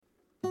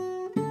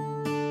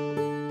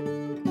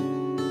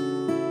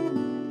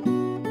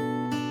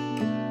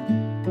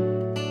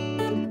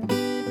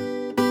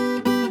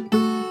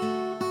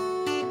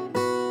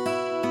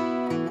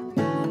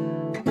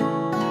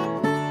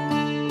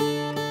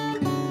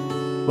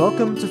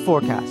Welcome to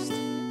Forecast,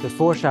 the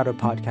Foreshadow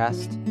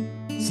podcast,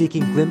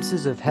 seeking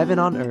glimpses of heaven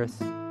on earth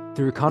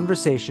through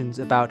conversations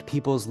about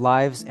people's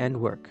lives and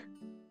work.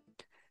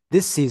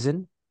 This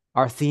season,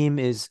 our theme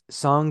is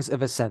Songs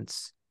of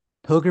Ascents,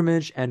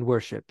 Pilgrimage and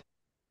Worship,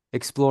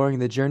 exploring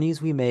the journeys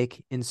we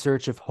make in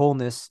search of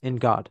wholeness in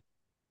God.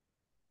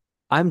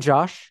 I'm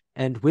Josh,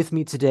 and with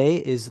me today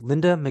is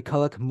Linda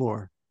McCullough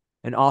Moore,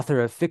 an author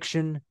of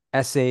fiction,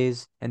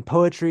 essays, and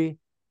poetry,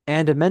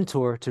 and a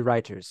mentor to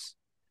writers.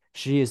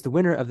 She is the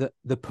winner of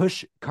the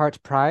Push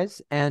Cart Prize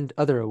and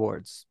other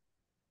awards.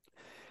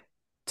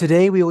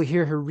 Today, we will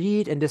hear her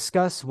read and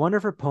discuss one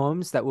of her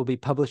poems that will be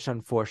published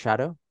on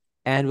Foreshadow,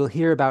 and we'll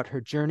hear about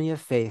her journey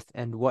of faith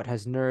and what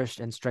has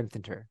nourished and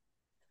strengthened her.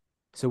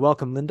 So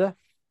welcome, Linda.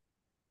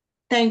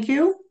 Thank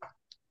you.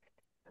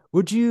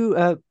 Would you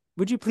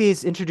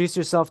please introduce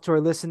yourself to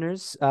our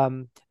listeners?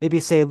 Maybe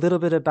say a little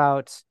bit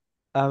about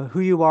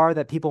who you are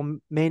that people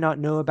may not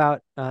know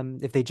about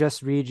if they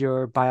just read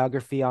your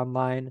biography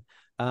online.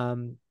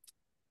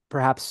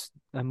 Perhaps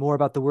more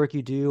about the work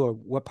you do or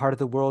what part of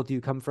the world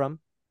you come from?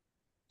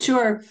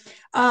 Sure.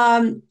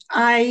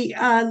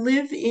 I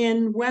live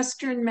in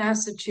Western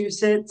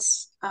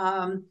Massachusetts,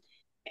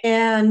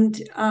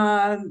 and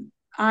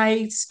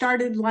I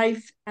started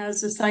life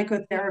as a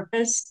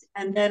psychotherapist,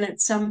 and then at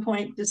some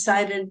point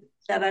decided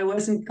that I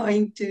wasn't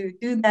going to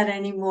do that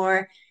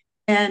anymore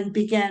and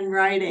began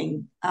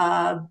writing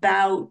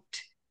about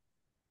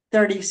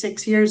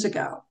 36 years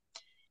ago.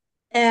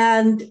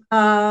 And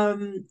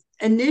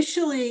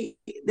initially,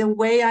 the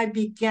way I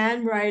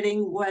began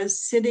writing was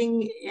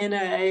sitting in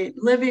a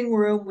living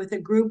room with a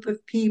group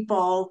of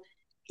people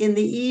in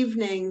the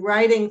evening,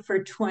 writing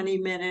for 20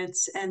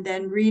 minutes and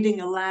then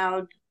reading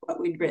aloud what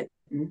we'd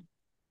written.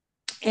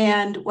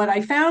 And what I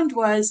found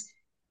was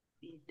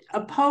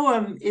a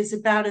poem is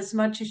about as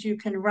much as you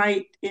can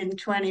write in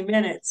 20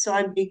 minutes. So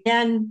I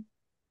began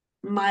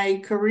my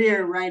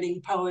career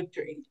writing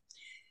poetry.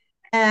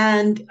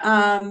 And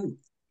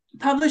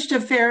published a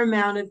fair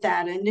amount of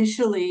that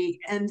initially.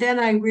 And then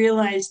I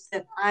realized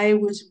that I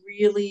was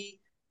really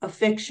a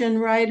fiction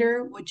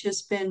writer, which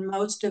has been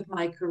most of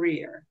my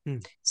career.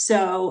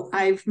 So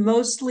I've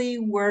mostly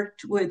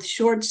worked with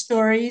short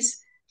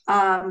stories.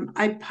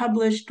 I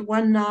published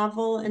one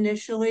novel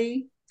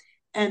initially,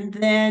 and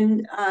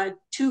then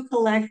two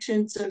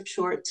collections of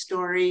short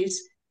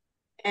stories.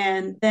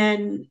 And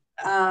then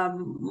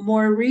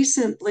more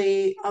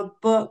recently, a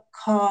book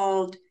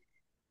called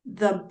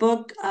The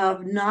Book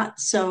of Not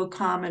So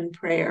Common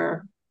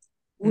Prayer,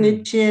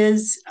 which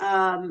is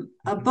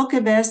a book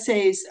of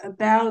essays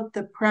about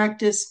the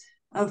practice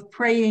of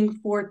praying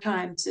 4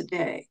 times a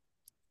day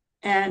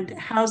and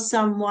how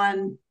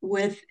someone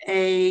with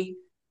a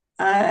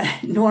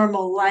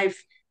normal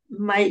life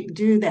might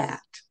do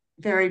that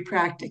very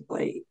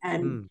practically,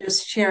 and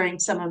just sharing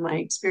some of my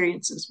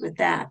experiences with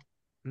that.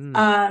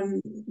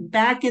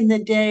 Back in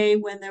the day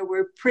when there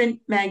were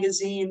print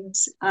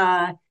magazines,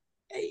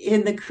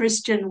 in the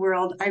Christian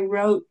world, I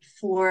wrote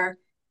for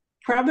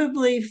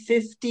probably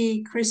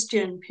 50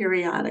 Christian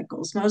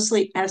periodicals,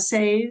 mostly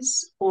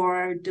essays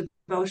or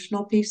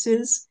devotional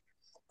pieces.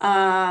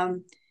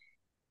 And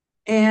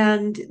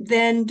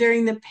then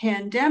during the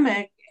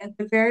pandemic, at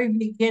the very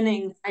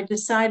beginning, I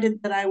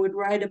decided that I would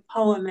write a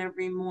poem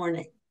every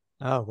morning.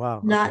 Oh,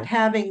 wow. Not Okay.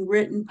 having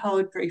written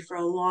poetry for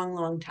a long,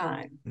 long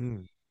time.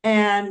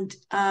 And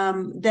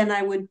then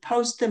I would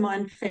post them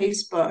on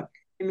Facebook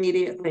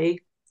immediately.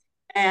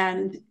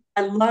 And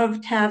I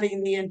loved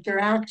having the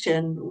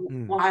interaction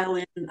while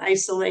in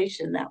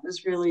isolation. That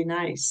was really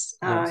nice,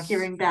 Yes.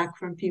 hearing back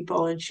from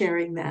people and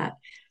sharing that.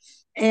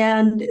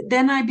 And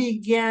then I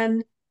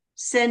began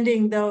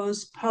sending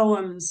those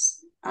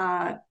poems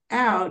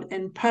out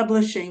and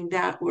publishing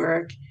that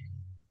work.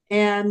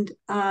 And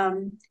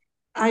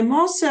I'm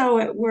also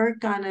at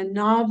work on a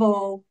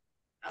novel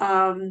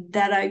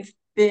that I've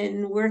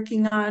been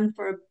working on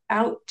for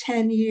about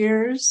 10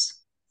 years.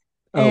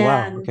 Oh,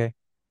 wow. And Okay.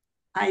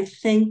 I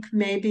think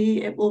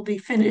maybe it will be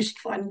finished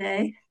one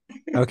day.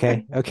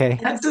 Okay. Okay.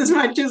 That's as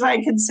much as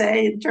I can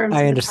say in terms I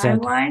of a understand.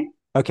 timeline.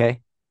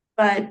 Okay.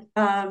 But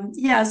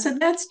yeah, so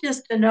that's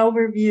just an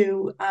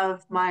overview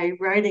of my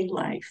writing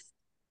life.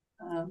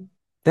 Um,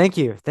 Thank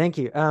you. Thank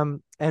you.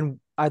 And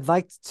I'd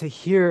like to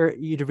hear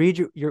you to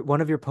read your one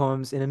of your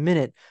poems in a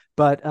minute,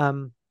 but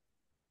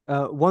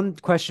one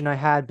question I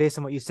had based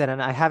on what you said,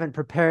 and I haven't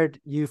prepared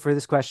you for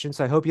this question,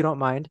 so I hope you don't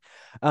mind.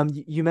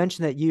 You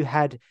mentioned that you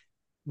had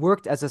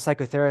worked as a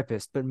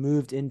psychotherapist but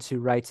moved into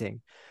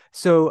writing.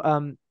 So,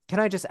 can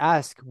I just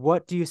ask,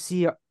 what do you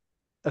see a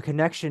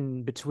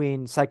connection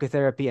between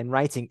psychotherapy and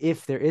writing?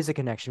 If there is a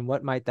connection,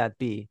 what might that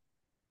be?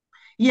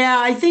 yeah,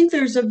 I think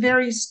there's a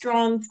very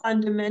strong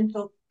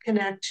fundamental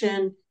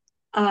connection.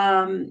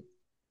 Um,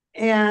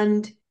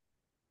 and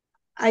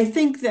I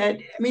think that,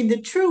 I mean,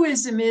 the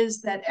truism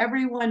is that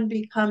everyone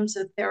becomes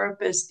a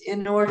therapist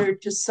in order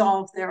to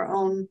solve their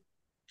own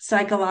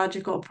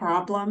psychological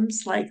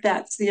problems. Like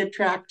that's the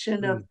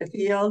attraction of the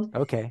field.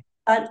 Okay.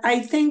 But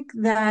I think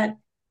that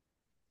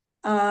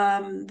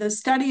the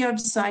study of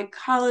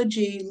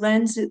psychology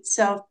lends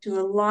itself to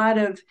a lot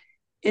of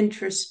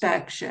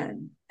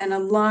introspection and a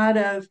lot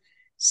of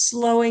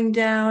slowing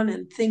down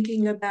and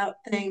thinking about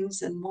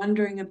things and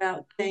wondering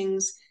about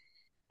things.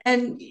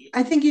 And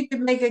I think you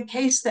could make a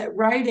case that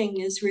writing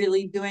is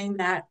really doing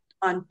that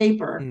on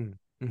paper. Mm,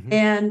 hmm.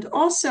 And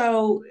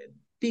also,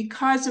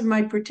 because of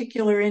my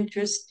particular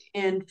interest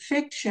in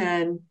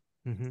fiction,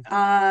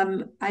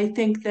 Hmm. I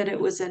think that it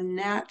was a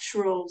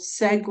natural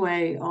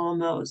segue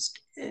almost,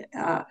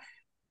 uh,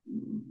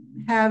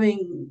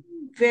 having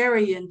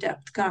very in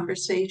depth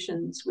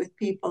conversations with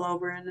people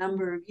over a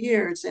number of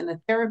years in a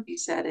therapy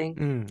setting.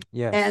 Mm,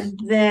 yes. And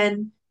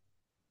then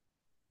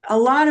a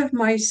lot of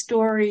my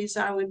stories,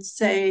 I would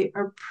say,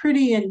 are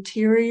pretty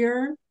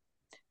interior.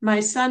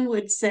 My son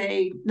would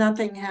say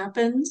nothing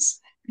happens.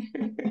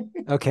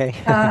 Okay.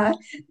 uh,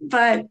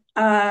 but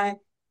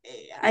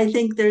I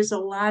think there's a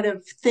lot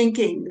of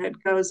thinking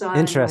that goes on in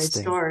my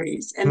Interesting.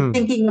 stories and Hmm.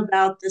 thinking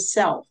about the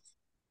self.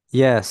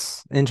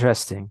 Yes.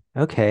 Interesting.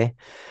 Okay.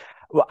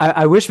 Well,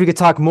 I wish we could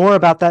talk more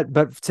about that,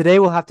 but today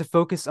we'll have to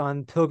focus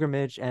on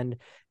pilgrimage and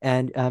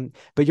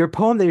but your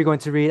poem that you're going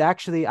to read,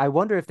 actually, I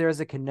wonder if there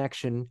is a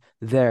connection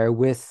there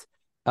with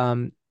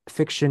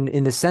fiction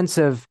in the sense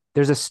of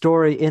there's a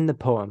story in the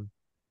poem.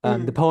 The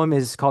Mm, poem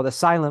is called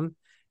Asylum,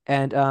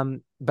 and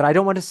but I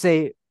don't want to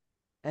say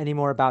any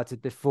more about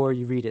it before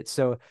you read it.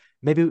 So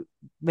maybe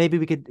maybe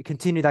we could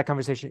continue that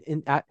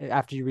conversation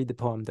after you read the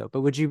poem, though.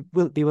 But would you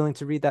be willing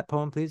to read that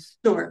poem, please?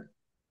 sure.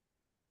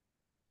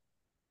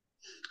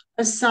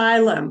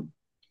 Asylum.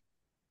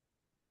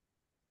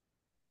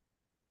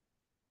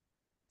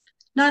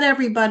 Not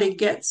everybody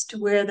gets to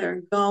where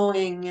they're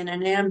going in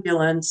an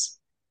ambulance.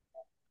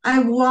 I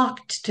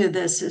walked to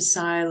this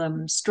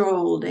asylum,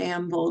 strolled,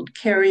 ambled,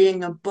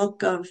 carrying a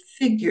book of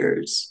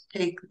figures.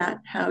 Take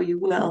that how you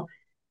will.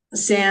 A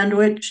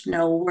sandwich,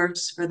 no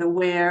worse for the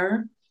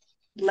wear.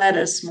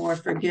 Lettuce more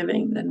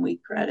forgiving than we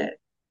credit.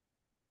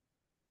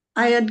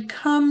 I had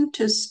come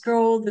to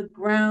stroll the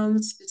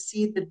grounds to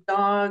see the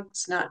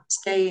dogs not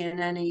stay in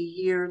any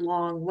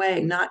year-long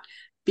way, not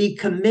be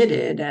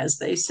committed, as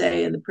they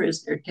say in the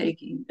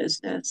prisoner-taking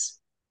business.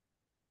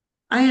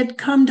 I had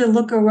come to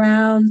look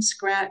around,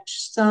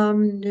 scratch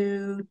some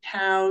new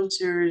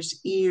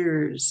Towser's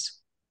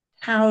ears.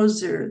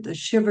 Towser, the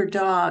shiver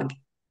dog,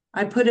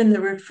 I put in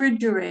the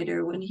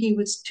refrigerator when he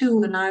was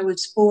 2 and I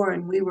was 4,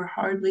 and we were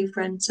hardly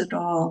friends at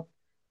all,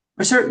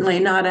 or certainly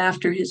not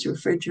after his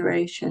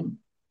refrigeration.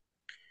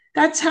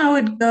 That's how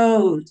it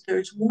goes.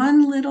 There's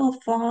one little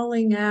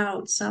falling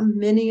out, some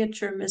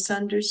miniature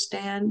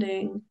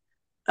misunderstanding,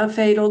 a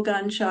fatal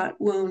gunshot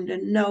wound,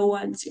 and no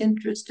one's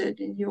interested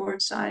in your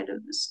side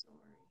of the story.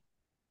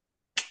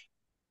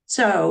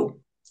 So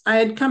I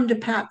had come to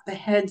pat the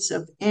heads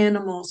of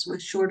animals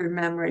with shorter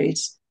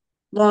memories,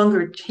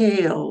 longer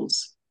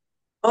tails,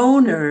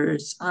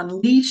 owners on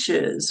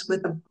leashes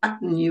with a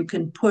button you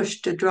can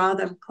push to draw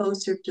them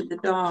closer to the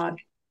dog.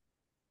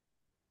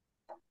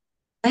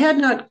 I had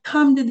not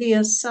come to the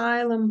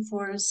asylum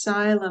for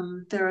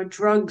asylum. There are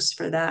drugs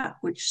for that,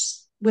 which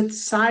with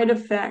side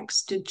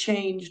effects to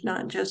change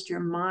not just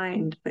your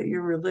mind, but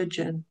your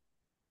religion.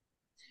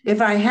 If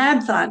I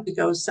had thought to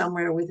go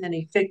somewhere with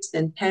any fixed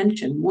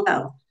intention,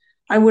 well,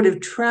 I would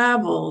have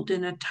traveled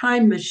in a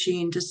time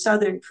machine to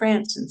southern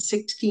France in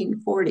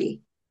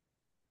 1640,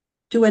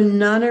 to a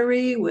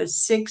nunnery with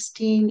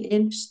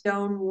 16-inch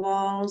stone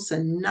walls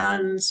and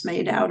nuns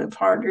made out of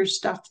harder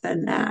stuff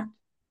than that,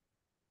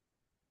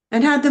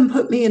 and had them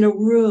put me in a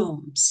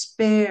room,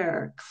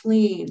 spare,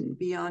 clean,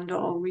 beyond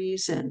all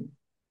reason,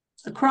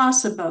 a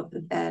cross above the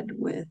bed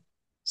with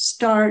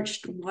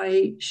starched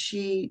white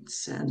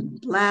sheets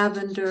and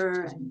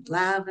lavender,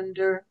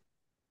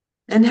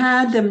 and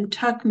had them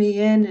tuck me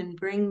in and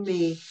bring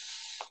me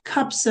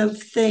cups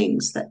of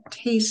things that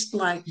taste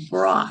like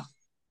broth,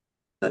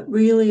 but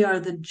really are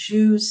the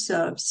juice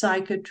of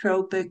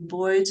psychotropic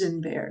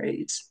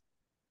boysenberries,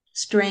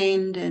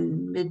 strained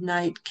in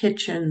midnight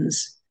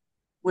kitchens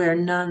where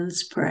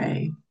nuns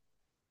pray.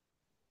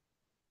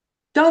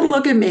 Don't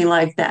look at me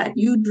like that.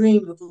 You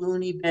dream of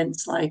loony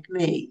bins like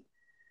me.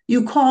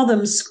 You call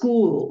them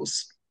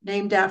schools,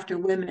 named after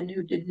women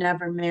who did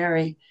never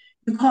marry.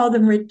 You call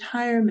them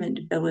retirement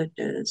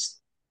villages.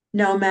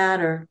 No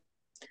matter.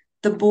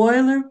 The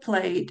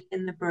boilerplate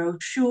in the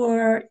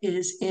brochure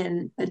is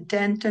in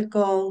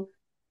identical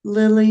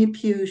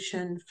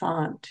Lilliputian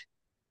font.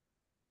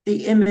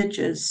 The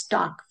images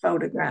stock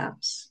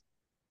photographs.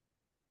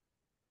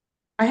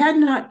 I had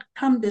not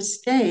come to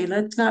stay.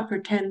 Let's not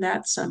pretend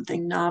that's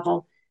something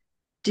novel.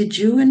 Did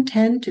you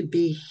intend to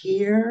be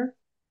here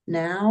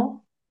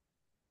now?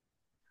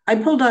 I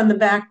pulled on the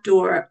back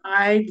door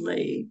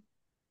idly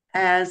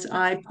as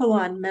I pull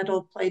on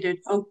metal plated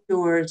oak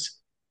doors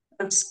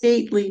of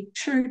stately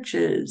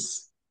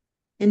churches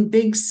in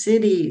big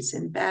cities,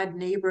 in bad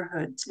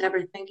neighborhoods,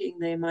 never thinking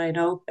they might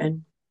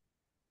open.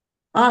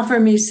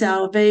 Offer me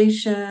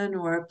salvation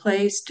or a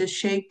place to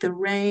shake the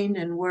rain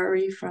and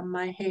worry from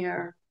my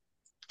hair.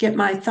 Get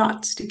my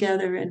thoughts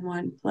together in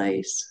one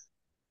place.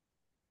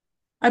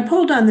 I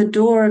pulled on the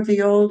door of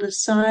the old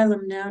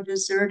asylum, now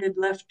deserted,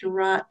 left to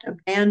rot,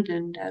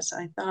 abandoned, as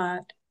I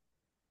thought,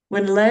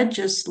 when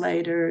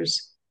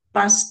legislators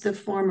bussed the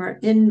former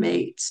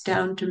inmates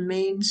down to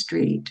Main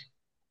Street,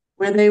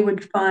 where they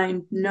would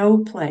find no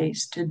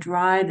place to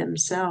dry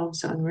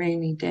themselves on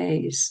rainy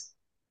days.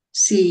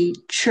 See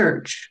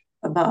church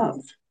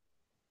above.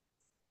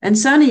 And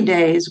sunny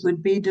days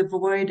would be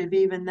devoid of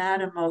even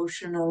that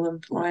emotional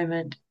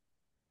employment.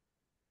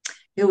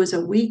 It was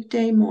a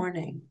weekday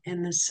morning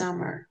in the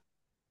summer.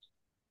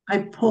 I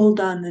pulled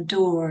on the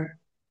door.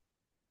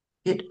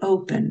 It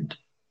opened.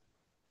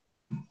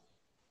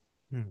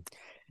 Hmm.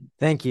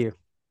 Thank you.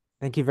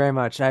 Thank you very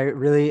much.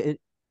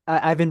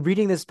 I've been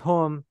reading this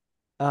poem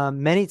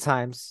many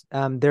times.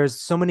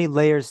 There's so many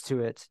layers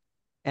to it,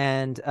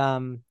 and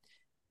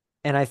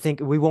I think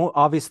we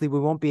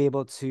won't be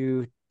able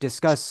to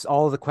discuss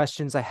all the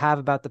questions I have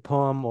about the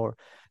poem or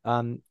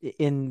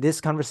in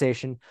this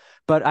conversation.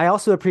 But I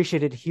also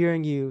appreciated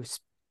hearing you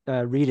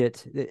read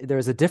it. There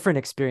was a different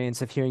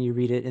experience of hearing you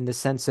read it in the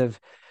sense of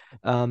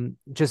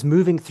just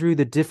moving through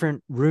the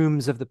different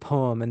rooms of the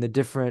poem and the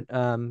different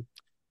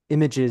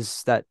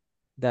images that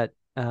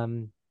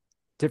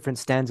different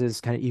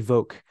stanzas kind of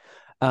evoke.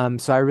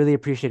 So I really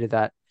appreciated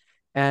that.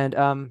 And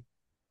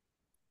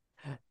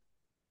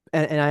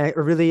and I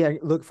really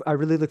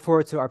look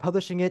forward to our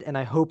publishing it, and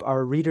I hope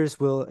our readers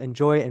will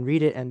enjoy and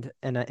read it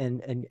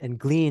and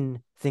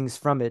glean things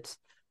from it.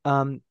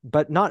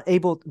 But not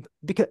able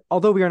because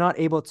although we are not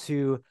able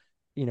to,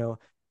 you know,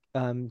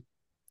 um,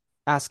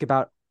 ask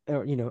about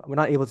or we're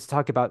not able to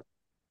talk about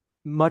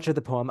much of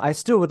the poem. I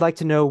still would like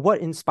to know what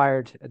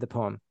inspired the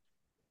poem.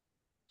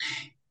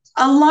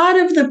 A lot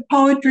of the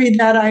poetry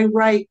that I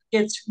write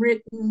gets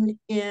written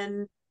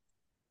in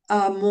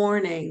a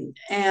morning,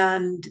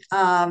 and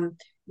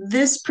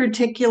this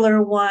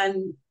particular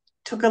one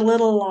took a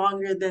little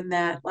longer than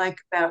that, like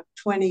about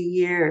 20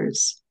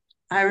 years.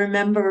 I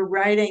remember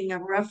writing a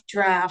rough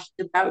draft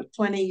about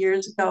 20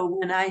 years ago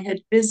when I had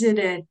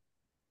visited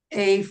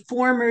a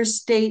former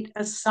state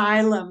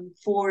asylum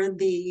for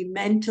the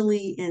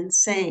mentally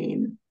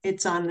insane.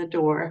 It's on the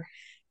door.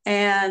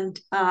 And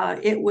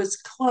it was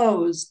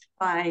closed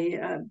by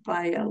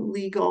a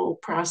legal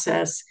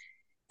process.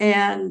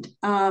 And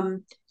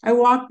I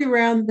walked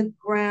around the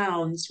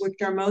grounds, which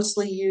are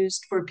mostly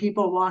used for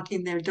people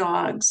walking their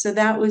dogs. So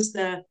that was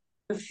the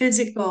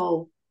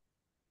physical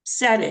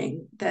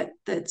setting that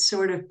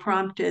sort of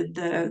prompted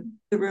the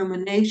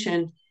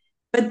rumination.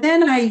 But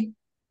then I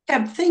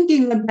kept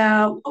thinking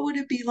about what would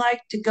it be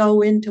like to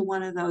go into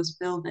one of those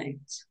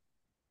buildings?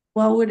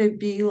 What would it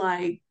be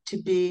like to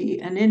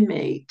be an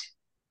inmate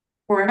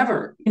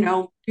forever? You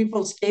know,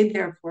 people stayed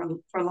there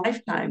for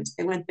lifetimes.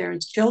 They went there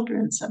as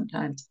children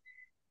sometimes.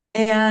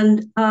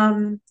 And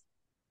then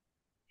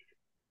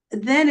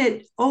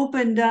it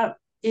opened up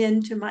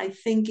into my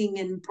thinking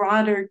in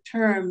broader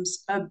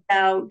terms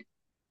about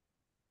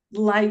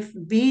life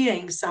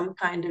being some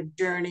kind of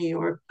journey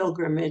or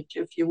pilgrimage,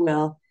 if you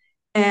will,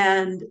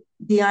 and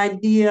the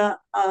idea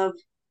of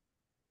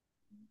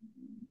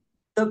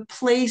the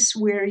place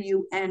where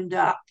you end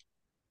up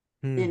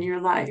in Hmm. your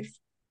life.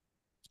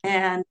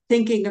 And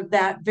thinking of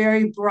that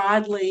very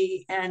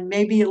broadly and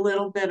maybe a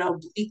little bit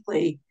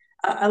obliquely.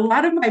 A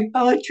lot of my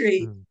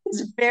poetry Hmm.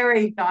 is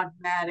very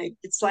dogmatic.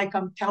 It's like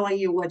I'm telling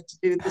you what to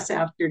do this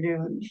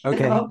afternoon, you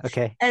Okay. know.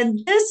 Okay. And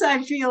this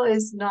I feel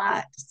is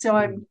not. So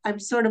Hmm. I'm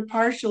sort of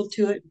partial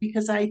to it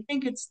because I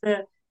think it's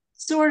the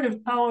sort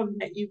of poem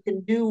that you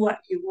can do what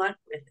you want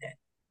with it.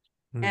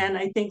 Hmm. And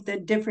I think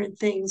that different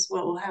things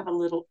will have a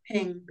little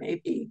ping,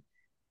 maybe.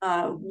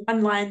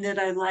 One line that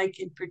I like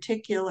in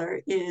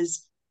particular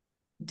is,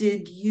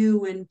 did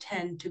you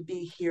intend to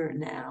be here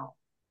now?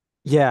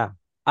 Yeah,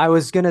 I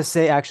was gonna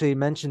say actually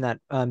mention that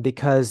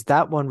because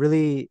that one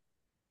really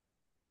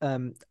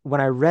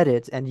when I read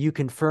it and you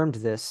confirmed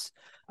this,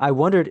 I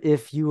wondered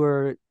if you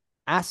were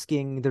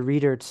asking the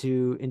reader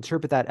to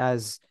interpret that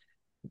as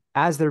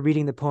they're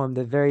reading the poem,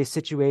 the very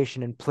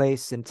situation and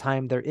place and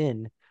time they're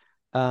in,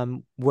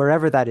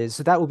 wherever that is.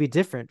 So that will be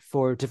different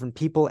for different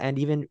people and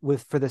even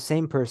with for the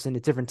same person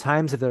at different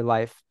times of their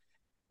life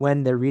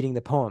when they're reading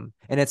the poem.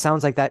 And it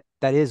sounds like that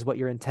is what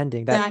you're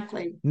intending, that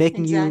Exactly,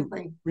 making you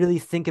exactly. really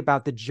think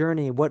about the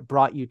journey, what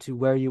brought you to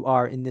where you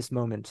are in this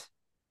moment.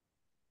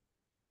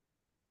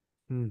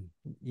 Hmm.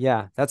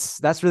 Yeah,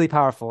 that's really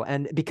powerful.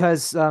 And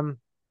because that's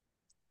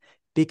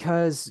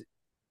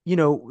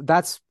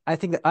I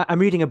think I'm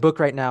reading a book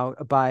right now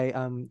by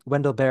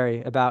Wendell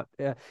Berry about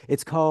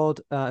it's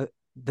called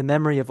The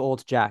Memory of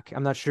Old Jack.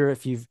 I'm not sure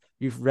if you've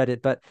read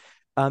it, but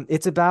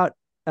it's about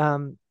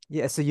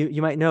yeah, so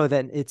you might know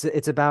that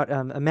it's about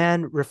a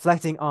man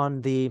reflecting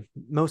on the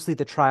mostly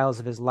the trials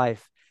of his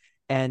life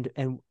and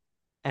and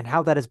and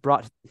how that has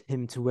brought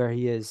him to where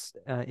he is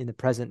in the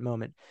present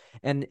moment.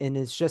 And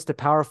it's just a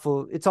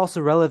powerful, it's also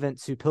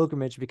relevant to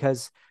pilgrimage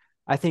because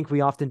I think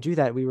we often do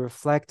that. We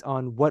reflect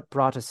on what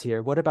brought us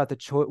here. What about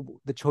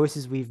the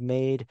choices we've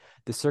made,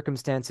 the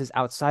circumstances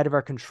outside of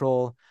our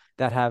control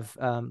that have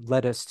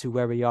led us to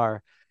where we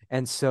are?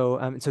 And so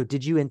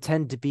did you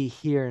intend to be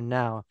here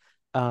now?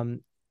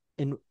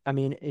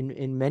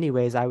 in many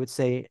ways, I would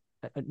say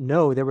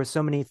no. There were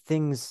so many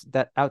things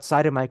that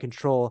outside of my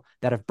control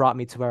that have brought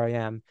me to where I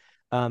am.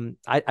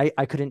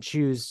 I couldn't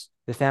choose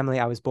the family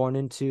I was born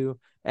into,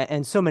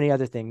 and so many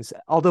other things.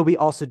 Although we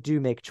also do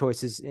make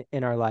choices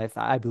in our life,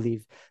 I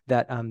believe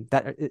that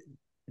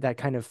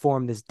kind of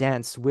form this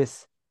dance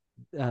with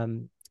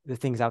the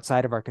things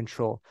outside of our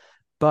control.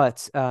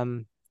 But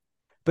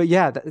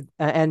yeah,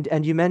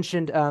 and you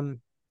mentioned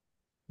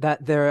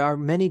that there are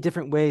many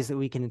different ways that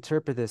we can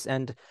interpret this.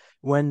 And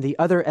when the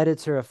other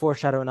editor of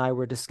Foreshadow and I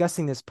were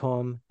discussing this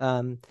poem,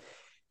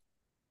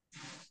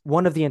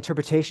 one of the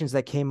interpretations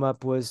that came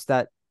up was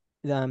that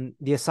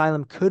the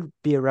asylum could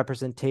be a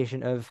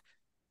representation of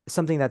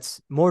something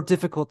that's more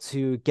difficult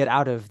to get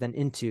out of than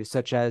into,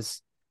 such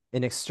as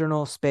an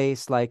external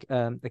space like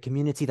a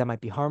community that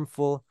might be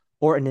harmful,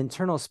 or an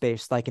internal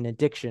space like an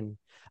addiction.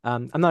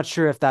 I'm not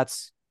sure if that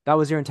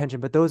was your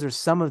intention, but those are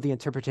some of the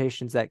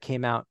interpretations that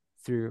came out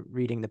through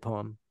reading the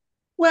poem.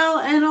 Well,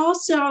 and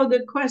also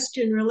the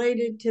question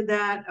related to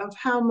that of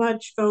how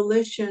much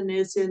volition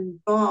is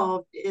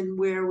involved in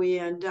where we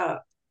end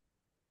up.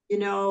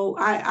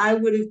 I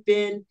would have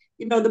been,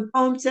 the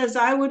poem says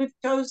I would have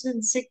chosen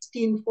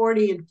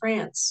 1640 in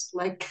France,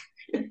 like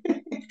if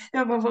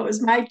it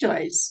was my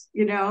choice,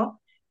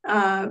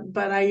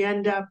 but I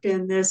end up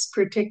in this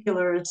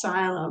particular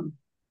asylum.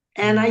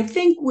 And I Mm,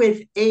 think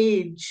with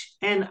age,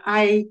 and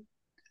I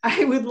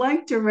would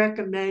like to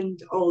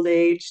recommend Old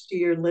Age to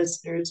your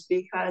listeners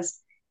because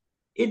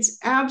it's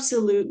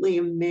absolutely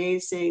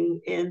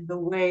amazing in the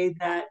way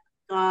that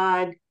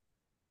God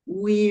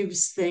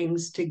weaves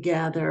things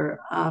together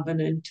of an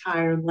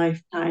entire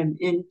lifetime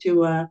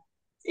into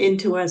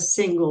a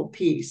single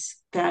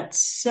piece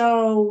that's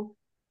so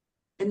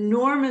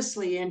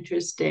enormously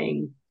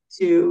interesting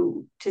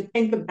to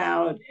think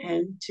about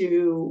and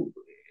to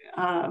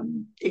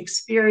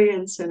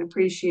experience and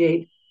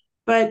appreciate.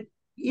 But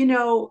you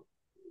know,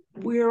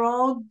 we're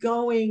all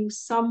going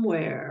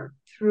somewhere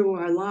through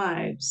our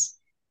lives,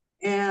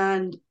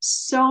 and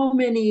so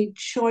many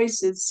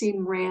choices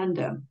seem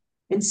random,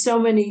 and so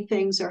many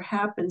things are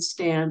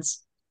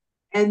happenstance.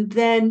 And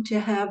then to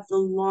have the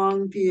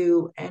long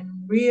view and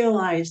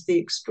realize the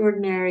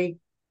extraordinary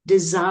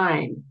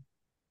design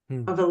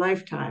mm, of a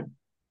lifetime,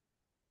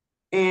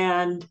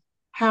 and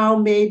how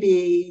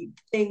maybe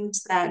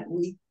things that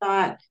we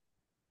thought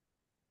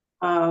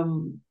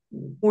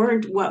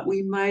weren't what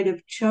we might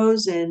have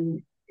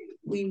chosen,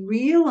 we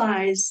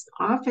realize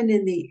often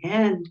in the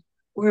end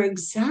were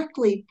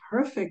exactly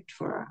perfect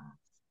for us.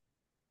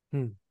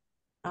 mm,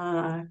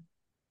 Uh,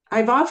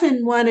 I've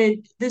often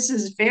wanted, this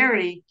is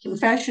very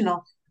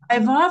confessional,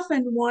 I've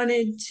often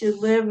wanted to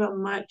live a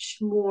much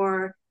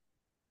more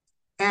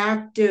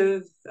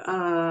active,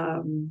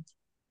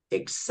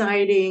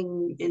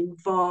 exciting,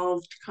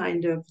 involved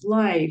kind of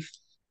life.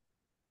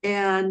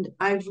 And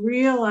I've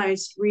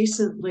realized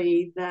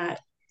recently that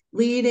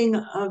leading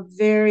a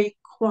very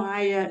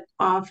quiet,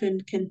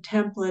 often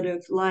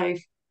contemplative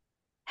life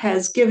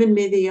has given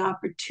me the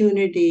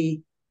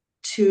opportunity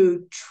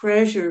to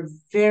treasure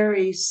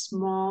very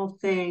small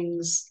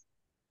things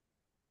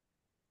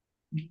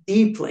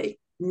deeply,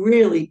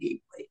 really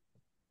deeply.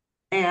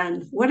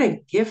 And what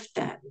a gift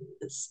that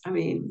is. I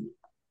mean,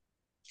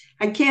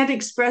 I can't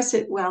express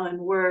it well in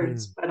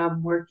words, mm, but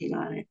I'm working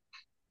on it.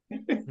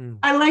 mm.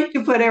 I like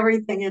to put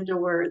everything into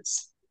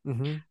words.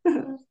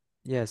 Mm-hmm.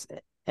 Yes.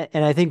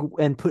 And I think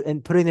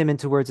putting them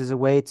into words is a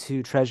way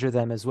to treasure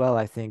them as well,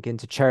 I think, and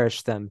to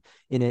cherish them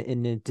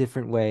in a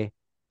different way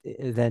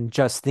than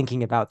just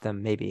thinking about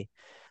them, maybe.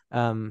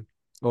 Um,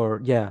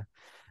 or yeah.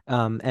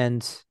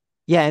 And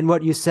yeah, and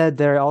what you said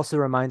there also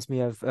reminds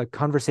me of a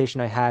conversation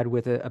I had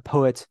with a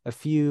poet a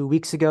few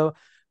weeks ago,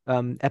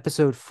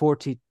 episode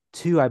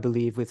 42, I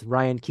believe, with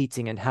Ryan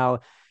Keating, and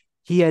how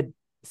he had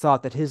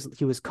thought that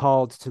he was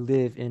called to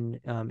live in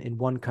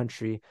one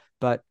country,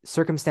 but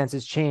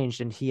circumstances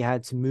changed and he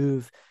had to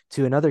move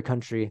to another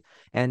country,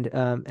 and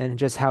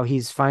just how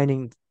he's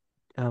finding,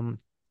 um,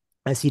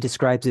 as he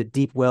describes it,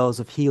 deep wells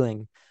of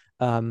healing,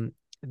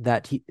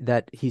 that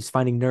he's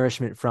finding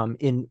nourishment from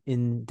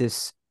in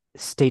this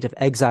state of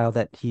exile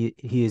that he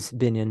has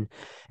been in.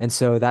 And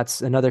so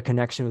that's another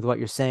connection with what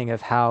you're saying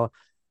of how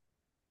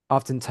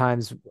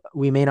oftentimes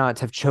we may not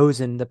have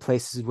chosen the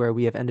places where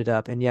we have ended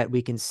up, and yet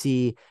we can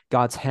see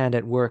God's hand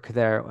at work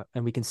there,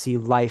 and we can see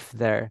life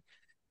there.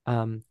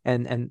 Um,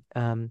 and and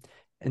um,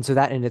 and so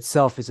that in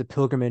itself is a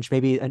pilgrimage,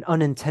 maybe an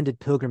unintended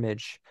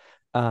pilgrimage.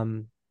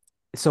 Um,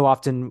 so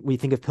often we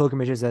think of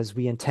pilgrimages as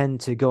we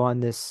intend to go on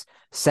this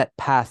set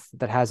path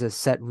that has a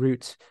set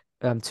route,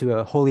 to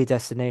a holy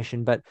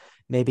destination, but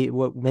maybe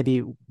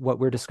what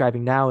we're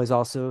describing now is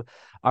also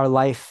our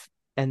life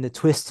and the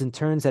twists and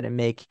turns that it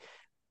make.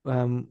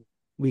 um,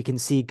 we can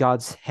see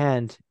God's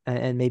hand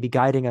and maybe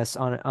guiding us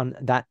on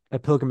that a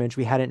pilgrimage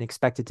we hadn't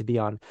expected to be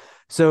on.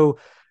 So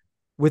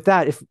with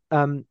that, if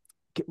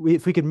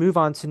we could move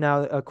on to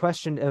now a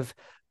question of,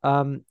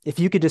 if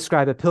you could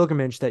describe a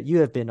pilgrimage that you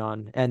have been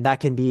on, and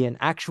that can be an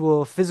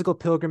actual physical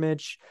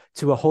pilgrimage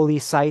to a holy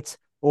site,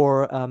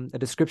 or a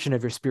description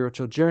of your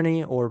spiritual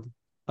journey, or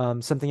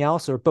something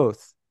else, or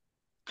both?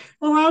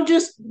 Well, I'll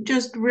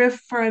just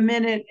riff for a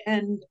minute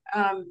and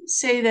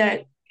say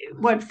that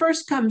what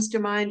first comes to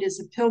mind is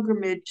a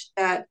pilgrimage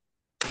that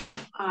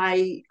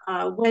I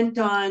went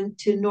on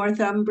to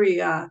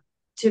Northumbria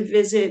to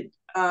visit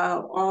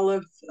a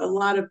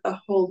lot of the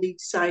holy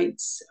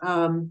sites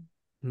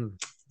Hmm.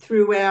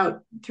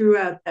 throughout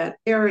that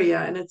area,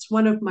 and it's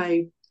one of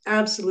my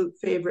absolute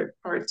favorite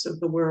parts of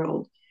the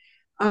world.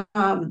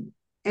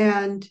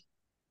 And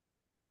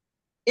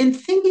in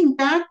thinking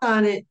back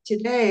on it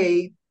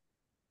today,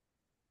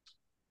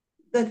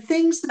 the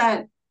things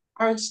that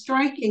are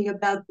striking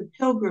about the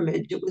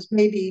pilgrimage, it was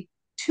maybe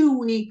 2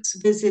 weeks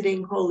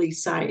visiting holy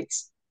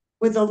sites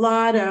with a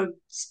lot of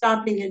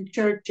stopping in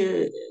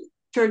churches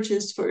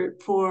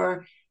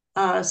for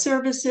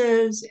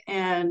services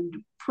and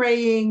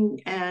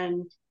praying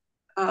and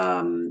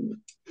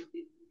um,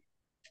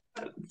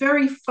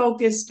 very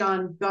focused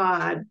on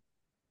God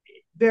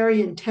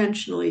very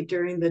intentionally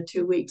during the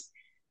 2 weeks.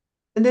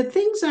 And the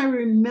things I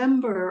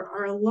remember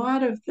are a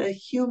lot of the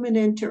human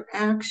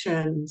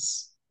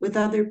interactions with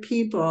other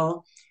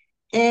people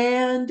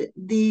and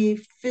the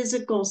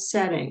physical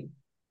setting.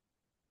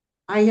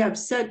 I have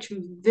such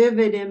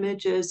vivid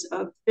images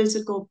of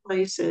physical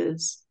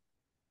places,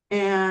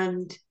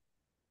 and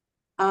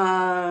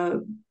uh,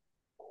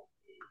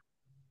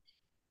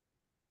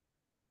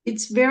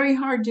 it's very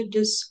hard to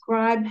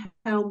describe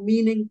how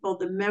meaningful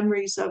the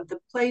memories of the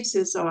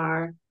places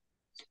are.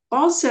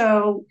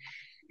 Also,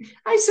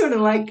 I sort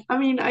of like, I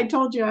mean, I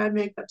told you I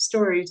make up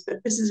stories,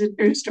 but this is a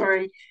true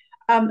story.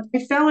 I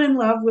fell in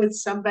love with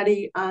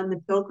somebody on the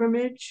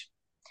pilgrimage.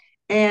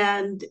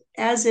 And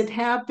as it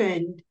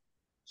happened,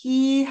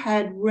 he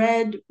had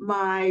read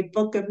my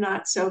book of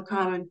not so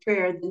common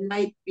prayer the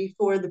night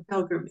before the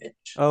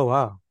pilgrimage. Oh,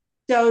 wow.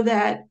 So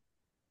that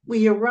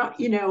we arrive,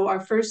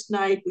 our first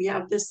night, we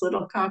have this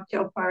little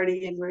cocktail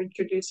party and we're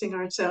introducing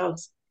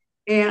ourselves.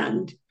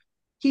 And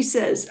he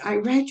says, I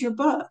read your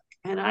book.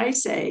 And I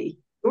say,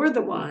 you're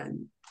the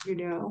one, you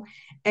know.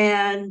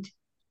 And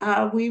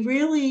we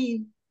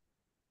really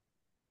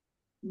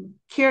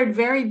cared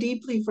very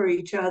deeply for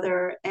each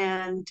other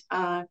and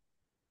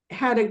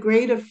had a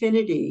great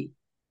affinity.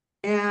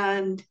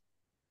 And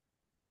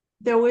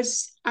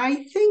I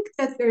think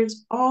that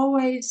there's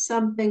always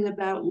something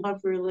about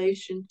love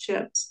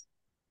relationships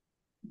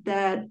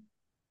that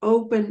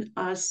open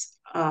us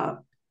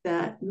up,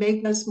 that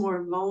make us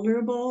more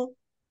vulnerable,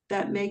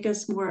 that make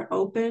us more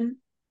open.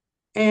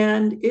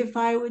 And if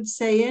I would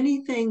say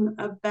anything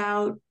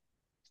about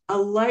a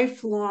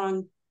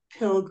lifelong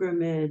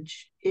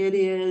pilgrimage, it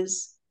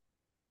is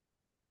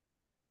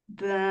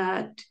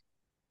that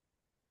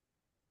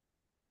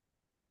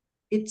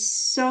it's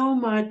so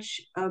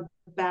much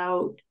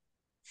about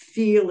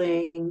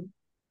feeling,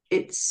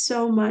 it's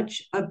so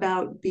much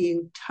about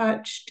being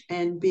touched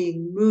and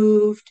being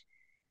moved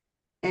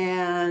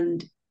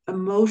and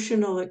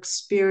emotional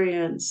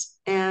experience.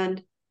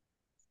 And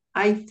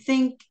I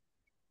think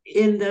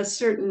in the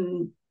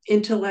certain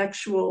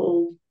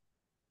intellectual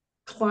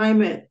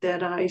climate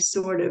that I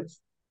sort of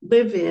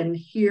live in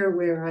here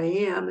where I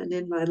am and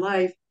in my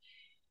life,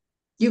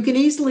 you can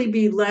easily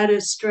be led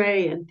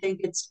astray and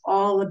think it's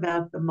all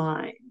about the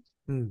mind.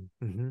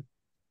 Mm-hmm.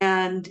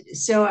 And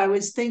so I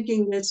was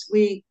thinking this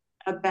week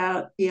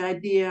about the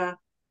idea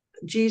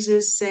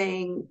Jesus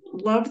saying,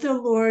 love the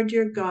Lord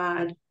your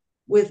God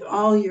with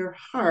all your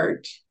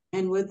heart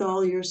and with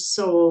all your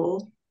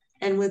soul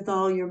and with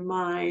all your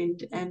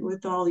mind and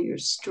with all your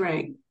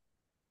strength.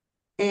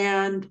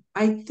 And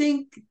I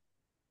think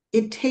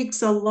it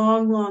takes a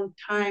long, long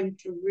time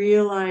to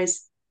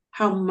realize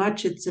how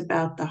much it's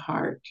about the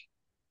heart,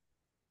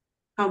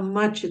 how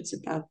much it's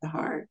about the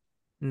heart.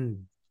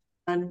 Mm.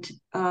 And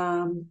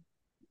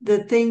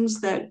the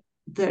things that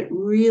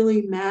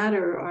really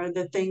matter are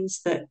the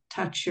things that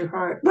touch your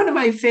heart. One of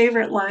my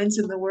favorite lines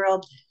in the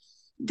world,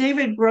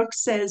 David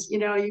Brooks says, you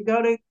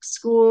go to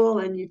school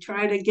and you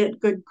try to get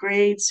good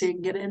grades so you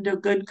can get into a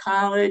good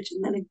college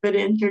and then a good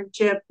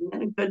internship and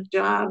then a good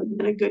job and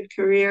then a good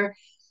career.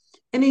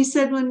 And he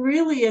said, when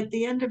really at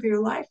the end of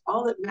your life,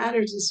 all that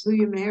matters is who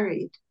you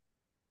married.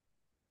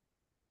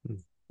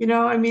 Mm.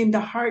 I mean, the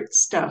heart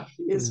stuff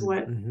is Mm.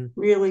 what Mm-hmm.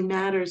 really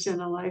matters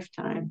in a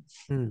lifetime.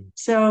 Mm.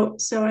 So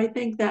I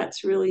think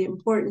that's really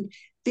important.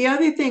 The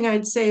other thing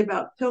I'd say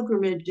about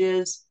pilgrimage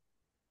is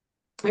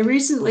I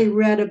recently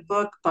read a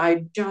book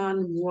by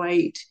John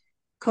White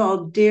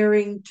called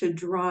Daring to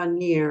Draw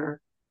Near.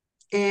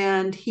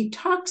 And he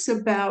talks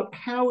about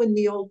how in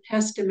the Old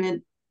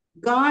Testament,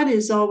 God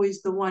is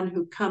always the one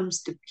who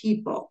comes to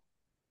people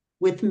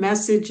with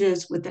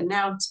messages, with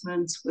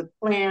announcements, with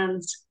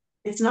plans.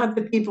 It's not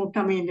the people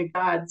coming to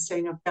God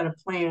saying, I've got a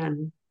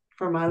plan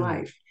for my Mm.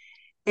 life.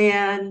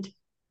 And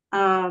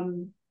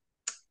um,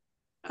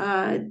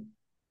 uh,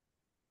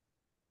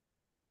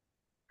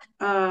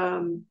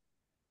 um,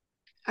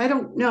 I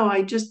don't know.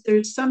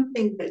 There's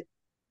something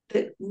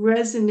that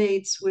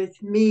resonates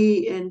with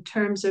me in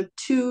terms of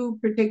two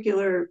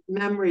particular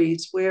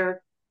memories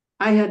where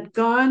I had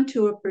gone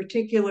to a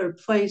particular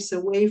place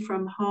away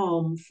from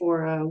home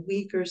for a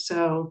week or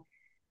so.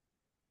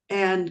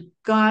 And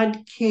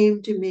God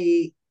came to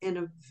me in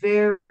a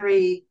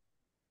very,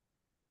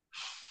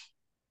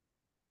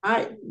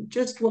 I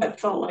just what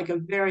felt like a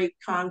very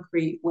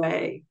concrete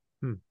way.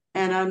 Hmm.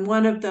 And on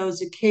one of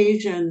those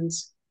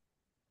occasions,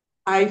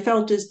 I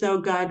felt as though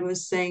God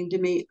was saying to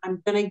me,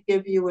 I'm going to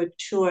give you a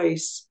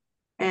choice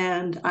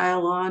and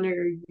I'll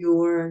honor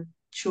your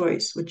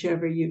choice,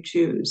 whichever you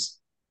choose.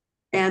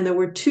 And there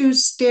were two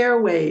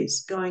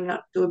stairways going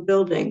up to a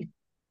building.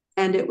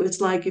 And it was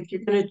like, if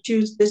you're going to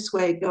choose this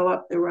way, go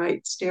up the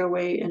right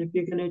stairway. And if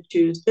you're going to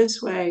choose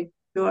this way,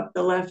 go up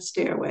the left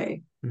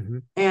stairway. Mm-hmm.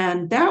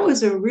 And that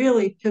was a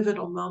really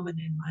pivotal moment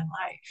in my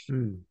life,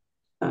 Mm.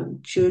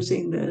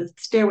 choosing the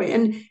stairway.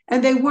 And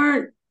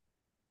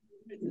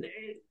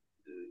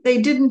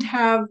they didn't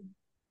have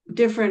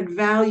different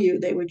value.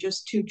 They were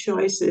just two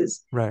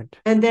choices. Right.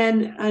 And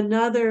then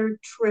another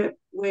trip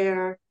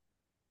where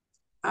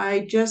I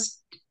just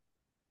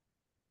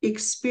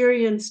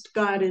experienced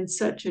God in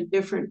such a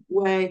different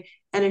way,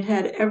 and it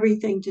had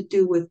everything to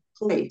do with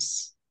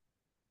place.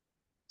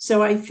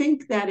 So I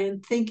think that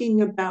in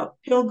thinking about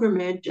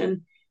pilgrimage,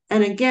 and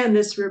again,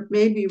 this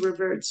maybe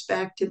reverts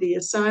back to the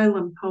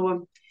asylum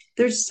poem,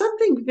 there's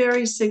something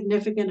very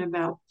significant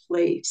about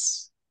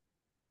place.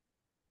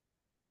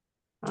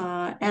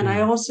 And I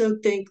Mm. also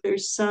think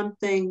there's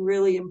something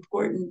really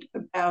important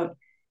about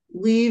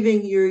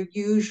leaving your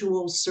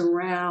usual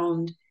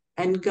surround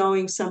and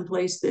going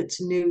someplace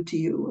that's new to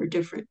you or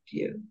different to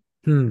you.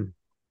 Hmm.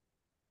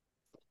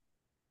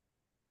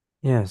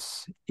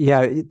 Yes.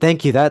 Yeah.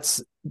 Thank you.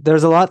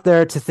 There's a lot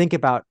there to think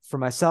about for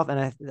myself, and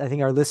I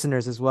think our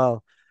listeners as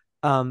well.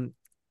 Um,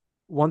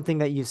 One thing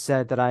that you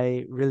said that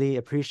I really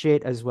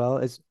appreciate as well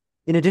is,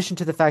 in addition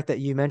to the fact that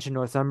you mentioned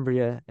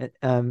Northumberland,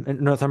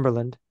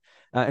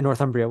 and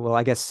Northumbria, well,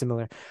 I guess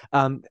similar.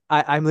 I'm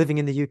living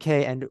in the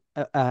UK, and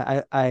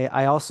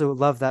I also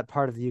love that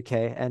part of the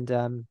UK, and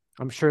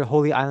I'm sure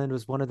Holy Island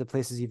was one of the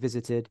places you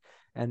visited,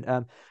 and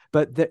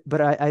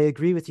I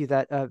agree with you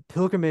that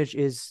pilgrimage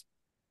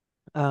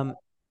um,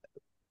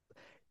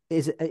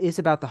 is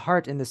about the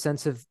heart in the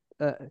sense of.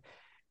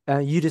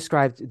 You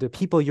described the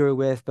people you were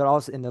with, but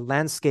also in the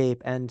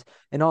landscape, and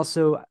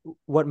also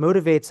what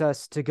motivates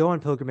us to go on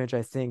pilgrimage,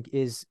 I think,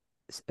 is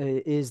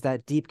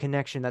that deep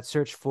connection, that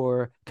search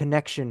for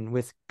connection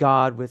with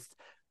God,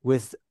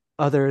 with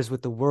others,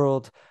 with the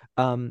world,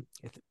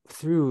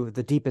 through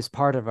the deepest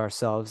part of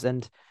ourselves.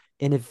 And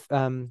if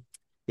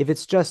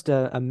it's just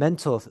a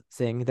mental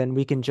thing, then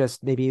we can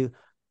just maybe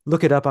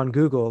look it up on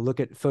Google, look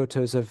at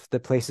photos of the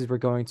places we're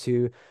going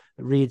to,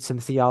 read some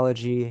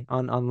theology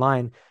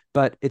online,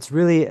 but it's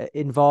really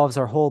involves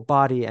our whole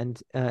body and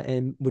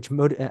which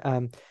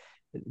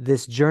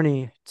this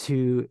journey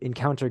to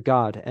encounter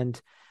God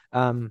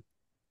um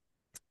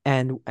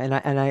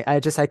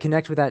I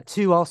connect with that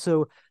too,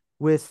 also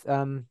with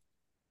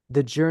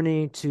the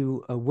journey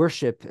to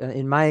worship,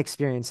 in my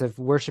experience of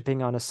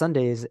worshiping on a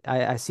Sunday is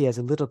I see as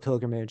a little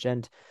pilgrimage,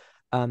 and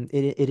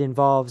it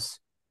involves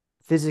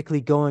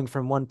physically going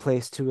from one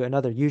place to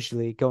another,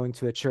 usually going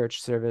to a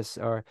church service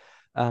or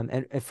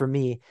and for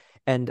me,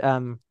 and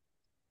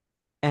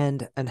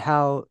and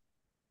how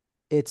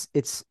it's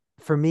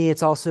for me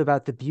it's also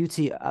about the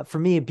beauty. For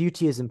me,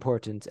 beauty is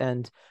important,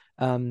 and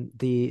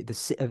the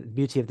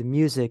beauty of the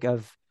music,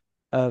 of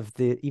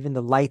the even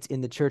the light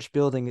in the church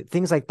building,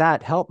 things like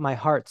that help my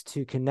heart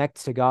to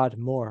connect to God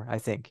more, I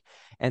think.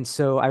 And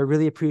so I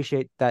really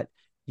appreciate that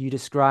you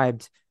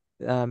described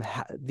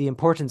the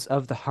importance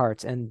of the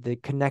heart and the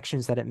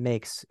connections that it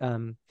makes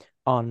on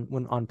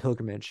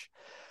pilgrimage.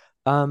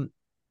 um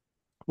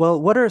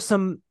well, what are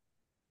some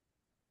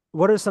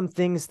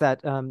things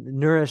that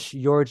nourish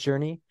your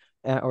journey,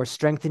 or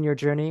strengthen your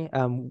journey?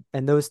 And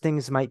those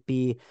things might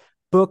be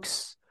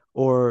books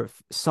or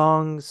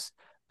songs,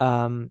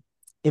 um,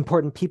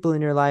 important people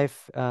in your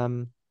life.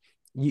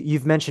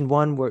 You've mentioned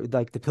one where,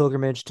 like the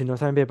pilgrimage to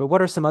Northumbria, but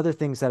what are some other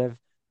things that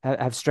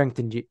have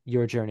strengthened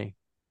your journey?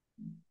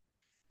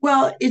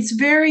 Well, it's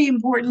very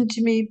important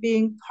to me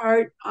being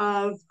part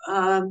of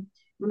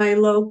my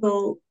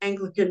local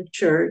Anglican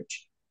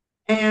church.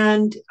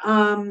 And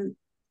when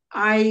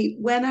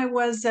I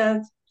was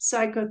a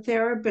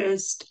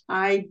psychotherapist,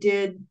 I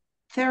did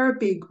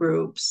therapy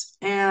groups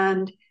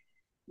and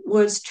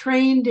was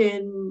trained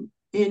in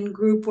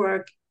group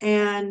work,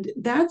 and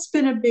that's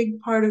been a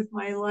big part of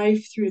my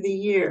life through the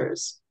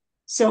years.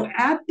 So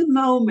at the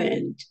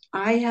moment,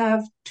 I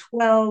have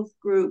 12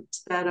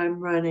 groups that I'm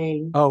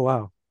running Oh,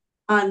 wow.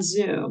 on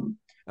Zoom,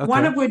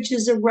 one Okay. of which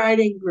is a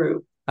writing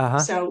group. Uh-huh.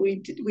 So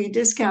we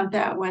discount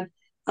that one.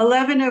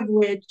 11 of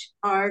which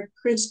are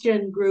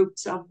Christian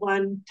groups of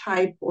one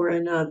type or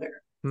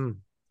another. Hmm.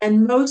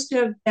 And most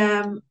of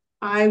them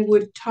I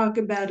would talk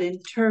about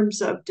in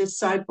terms of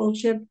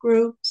discipleship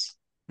groups.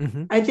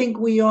 Mm-hmm. I think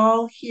we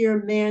all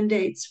hear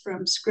mandates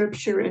from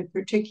scripture in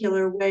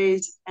particular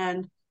ways.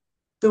 And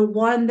the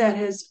one that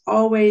has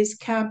always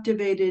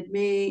captivated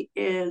me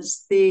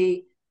is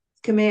the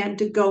command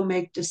to go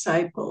make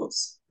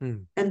disciples.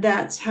 Hmm. And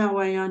that's how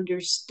I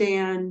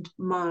understand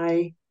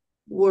my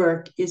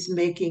work, is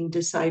making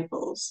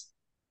disciples.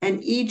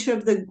 And each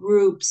of the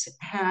groups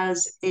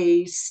has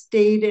a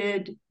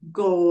stated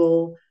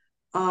goal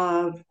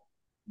of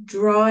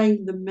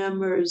drawing the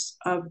members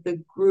of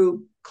the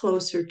group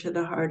closer to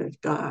the heart of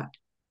God.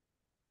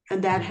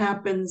 And that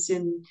happens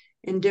in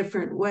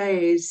different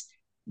ways.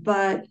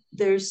 But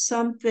there's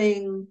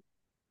something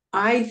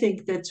I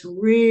think that's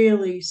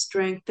really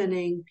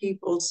strengthening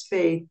people's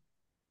faith.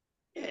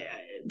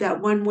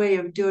 That one way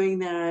of doing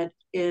that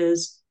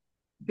is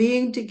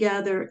being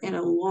together in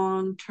a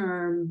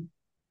long-term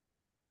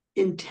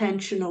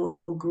intentional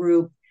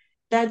group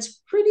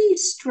that's pretty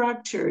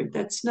structured,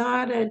 that's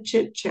not a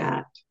chit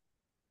chat,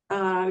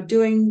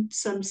 doing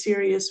some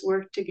serious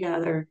work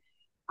together.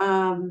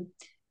 Um,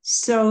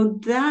 so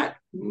that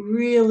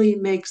really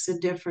makes a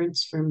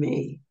difference for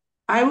me.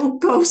 I will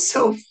go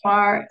so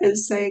far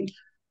as saying,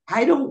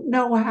 I don't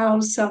know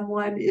how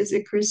someone is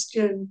a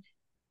Christian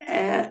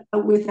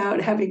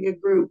without having a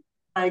group.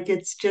 Like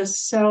it's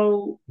just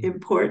so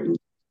important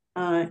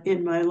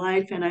in my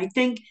life, and I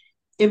think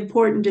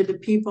important to the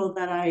people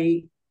that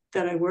I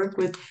work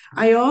with.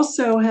 I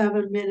also have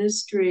a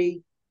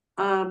ministry.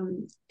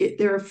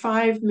 There are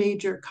 5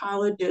 major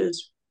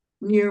colleges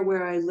near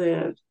where I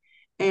live,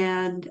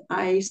 and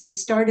I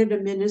started a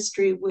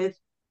ministry with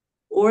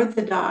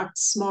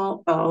Orthodox,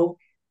 small o,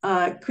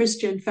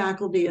 Christian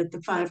faculty at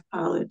the 5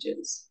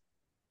 colleges.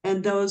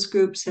 And those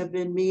groups have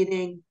been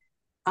meeting.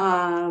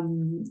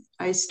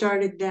 I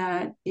started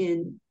that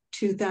in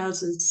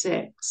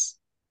 2006,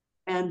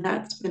 and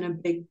that's been a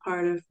big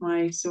part of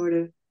my sort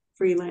of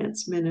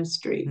freelance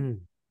ministry.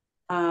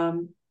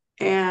 Mm.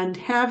 And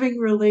having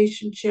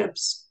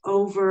relationships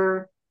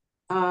over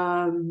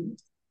a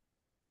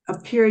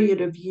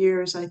period of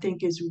years, I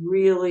think, is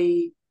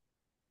really,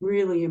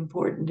 really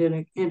important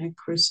in a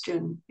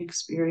Christian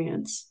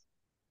experience.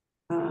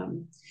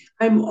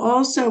 I'm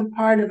also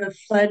part of a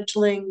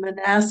fledgling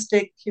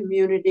monastic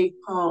community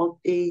called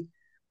the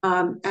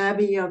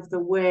Abbey of the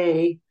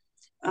Way,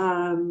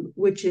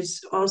 which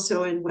is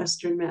also in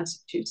Western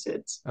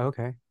Massachusetts.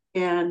 Okay.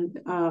 And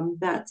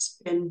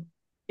that's been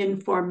in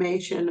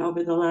formation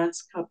over the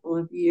last couple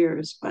of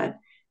years, but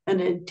an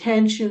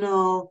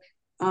intentional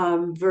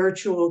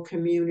virtual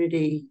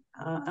community,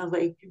 a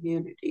lay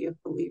community of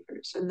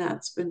believers. And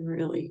that's been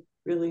really,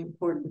 really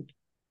important.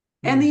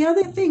 And Mm. the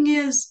other thing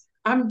is,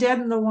 I'm dead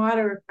in the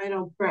water if I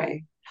don't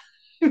pray.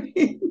 I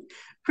mean,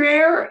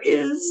 prayer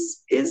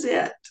is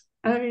it.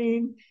 I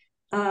mean,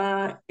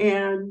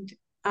 and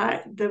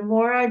the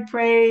more I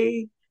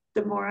pray,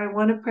 the more I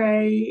want to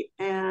pray,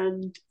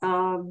 and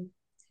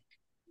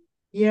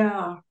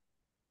yeah.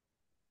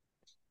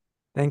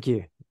 Thank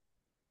you.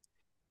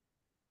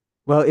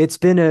 Well, it's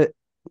been a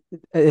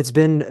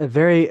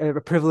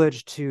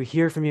privilege to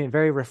hear from you, and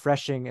very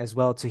refreshing as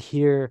well to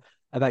hear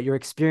about your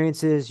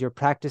experiences, your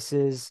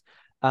practices,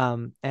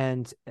 um,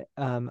 and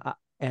um, uh,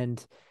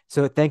 and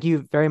so thank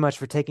you very much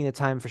for taking the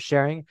time for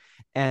sharing,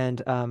 and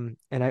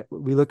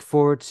we look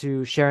forward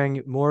to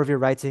sharing more of your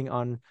writing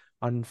on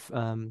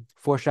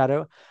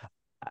Foreshadow.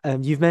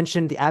 You've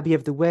mentioned the Abbey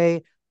of the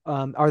Way.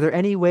 Are there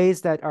any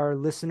ways that our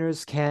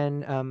listeners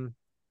can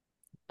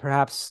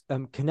perhaps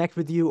connect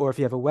with you, or if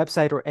you have a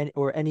website, or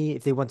any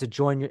if they want to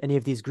join any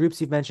of these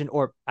groups you've mentioned,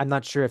 or I'm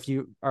not sure if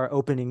you are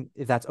opening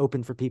if that's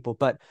open for people,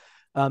 but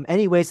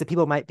any ways that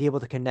people might be able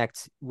to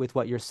connect with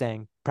what you're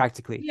saying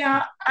practically?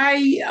 Yeah,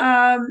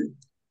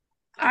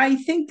 I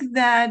think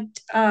that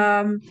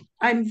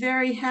I'm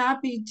very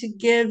happy to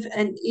give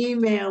an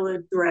email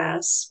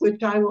address,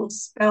 which I will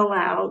spell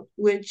out,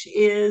 which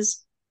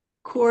is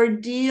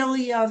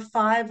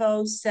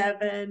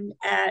Cordelia507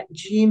 at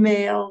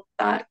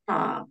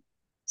gmail.com.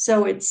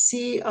 So it's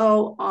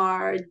Cordelia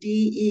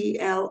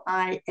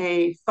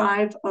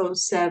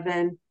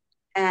 507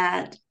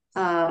 at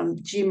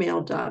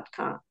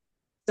gmail.com.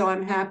 So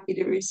I'm happy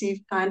to receive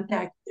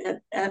contact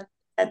at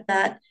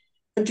that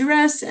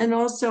address. And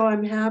also,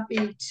 I'm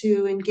happy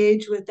to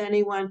engage with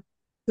anyone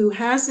who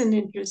has an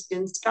interest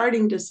in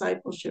starting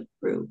discipleship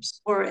groups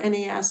or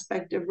any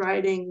aspect of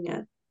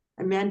writing.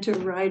 I mentor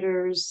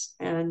writers,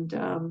 and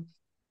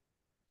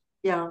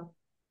yeah.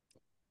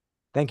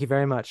 Thank you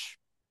very much.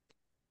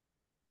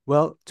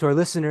 Well, to our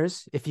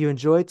listeners, if you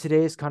enjoyed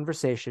today's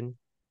conversation,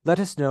 let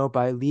us know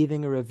by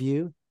leaving a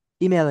review,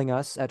 emailing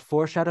us at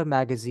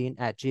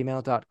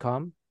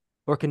foreshadowmagazine@gmail.com,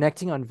 or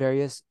connecting on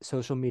various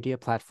social media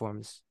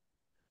platforms.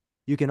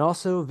 You can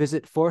also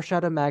visit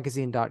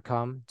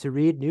foreshadowmagazine.com to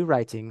read new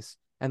writings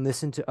and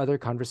listen to other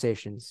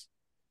conversations.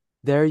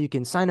 There you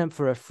can sign up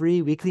for a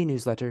free weekly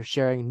newsletter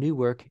sharing new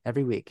work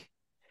every week.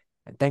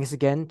 And thanks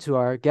again to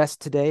our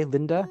guest today,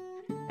 Linda,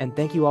 and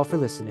thank you all for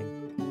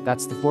listening.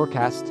 That's the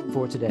forecast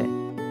for today.